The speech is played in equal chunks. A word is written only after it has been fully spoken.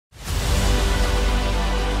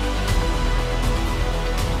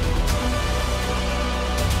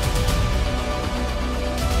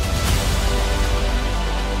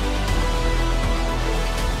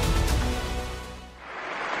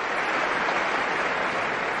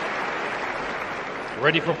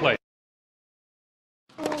Ready for play.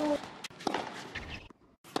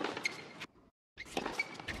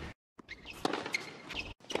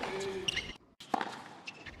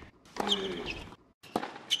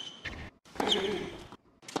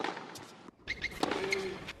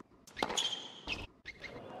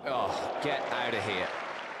 Oh, get out of here.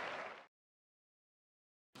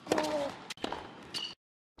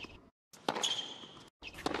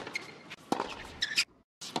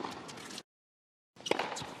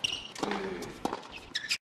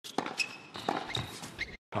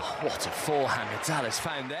 Oh, what a forehand Nadal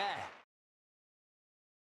found there.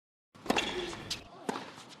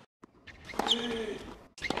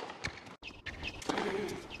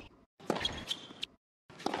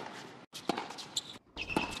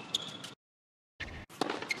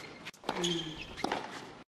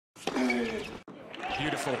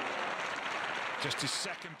 Beautiful. Just his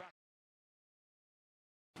second back.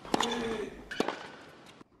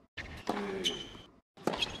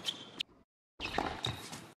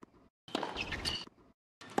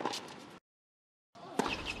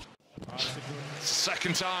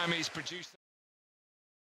 Second time he's produced.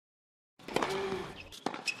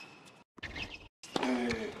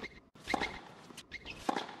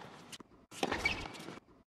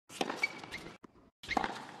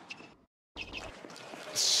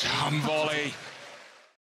 Some volley.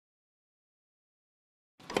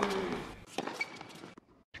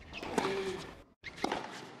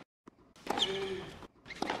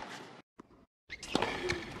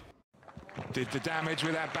 Did the damage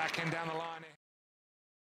with that backhand down the line.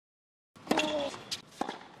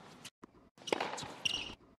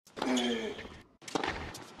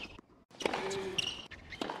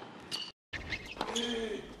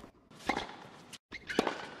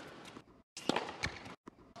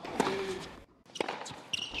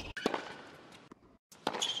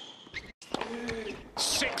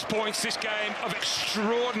 Six points this game of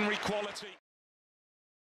extraordinary quality.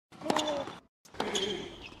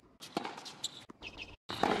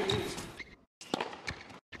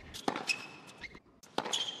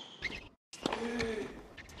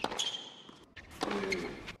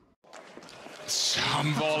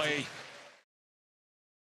 Some volley.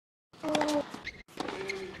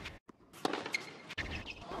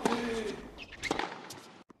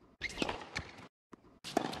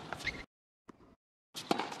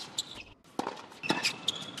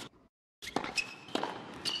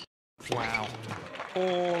 Wow,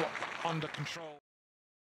 all under control.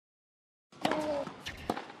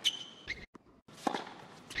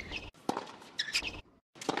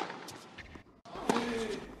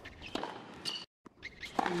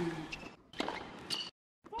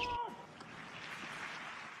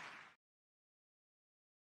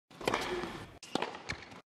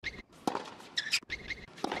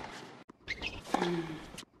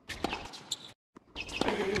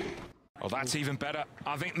 Well, that's even better.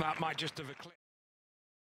 I think that might just have eclipsed.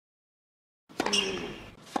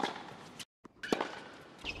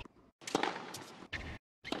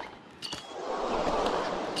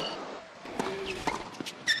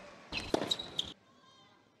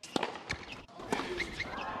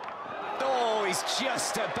 Oh, he's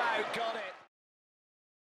just about got it.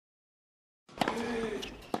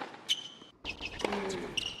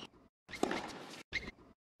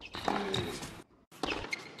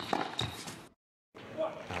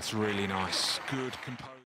 That's really nice. Good composure.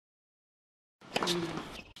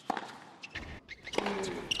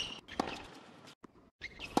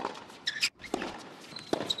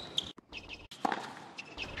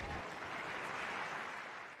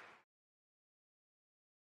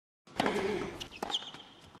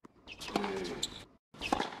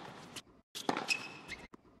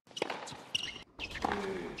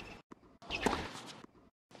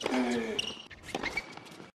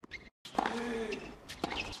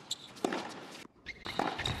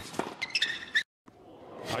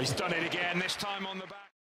 Oh, he's done it again, this time on the back.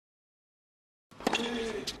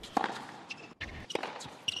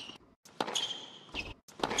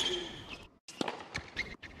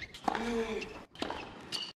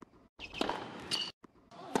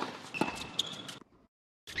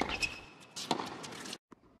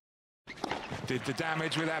 Did the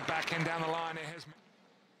damage with that backhand down the line. It has.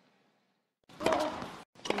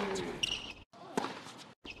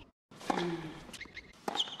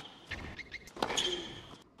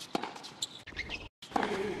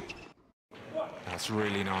 That's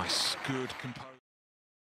really nice. Good composure.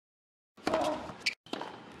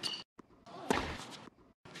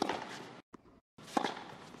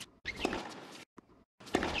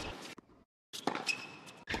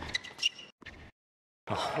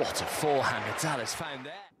 Oh, what a forehand Nadal has found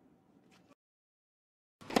there.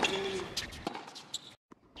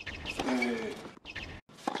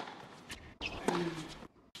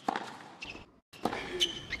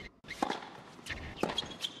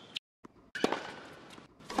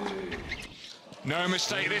 No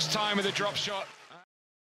mistake this time with a drop shot.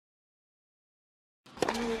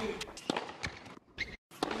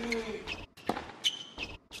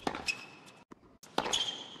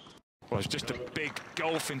 Well, it's just a big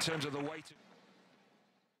gulf in terms of the weight.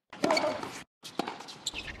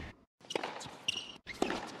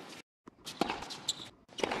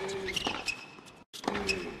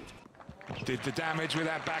 Did the damage with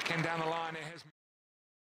that backhand down the line. It has.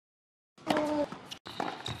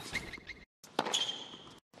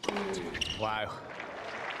 Wow,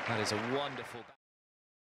 that is a wonderful.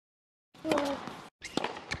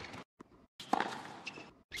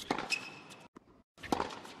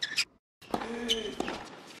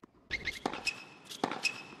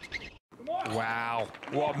 Wow,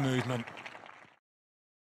 what movement.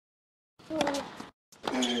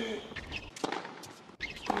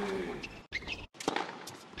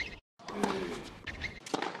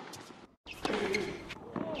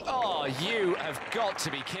 Oh, you have got to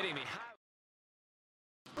be kidding me.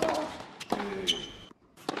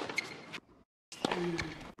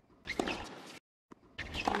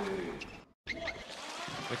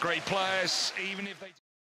 The great players, even if they...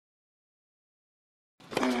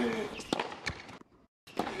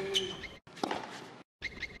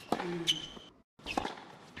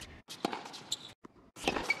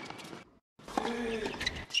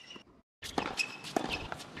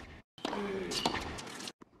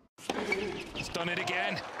 He's done it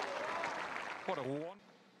again. What a one.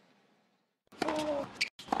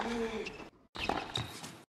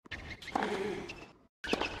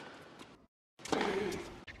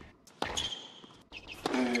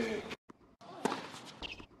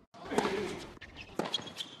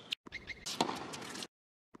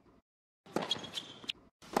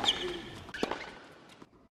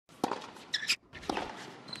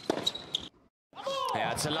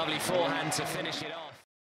 Yeah, it's a lovely forehand to finish it off.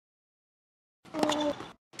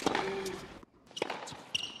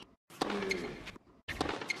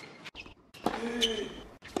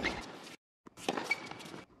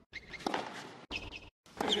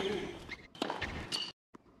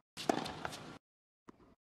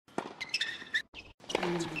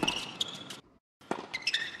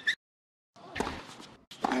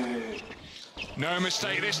 No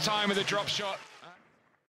mistake this time with a drop shot.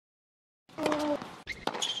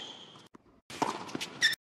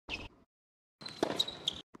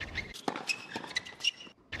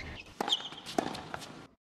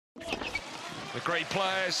 The great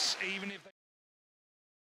players, even if they...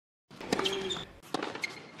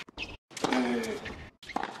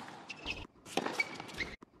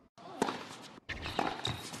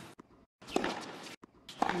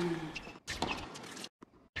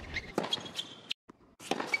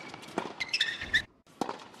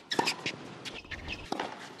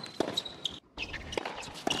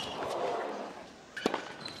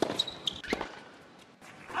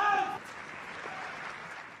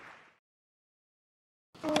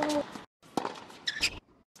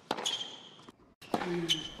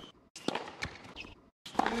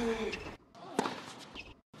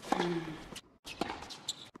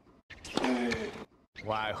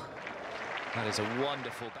 Wow, that is a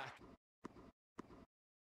wonderful back.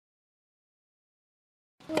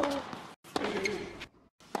 Oh,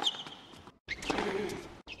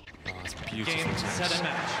 it's beautiful. Game, set, and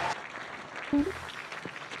match.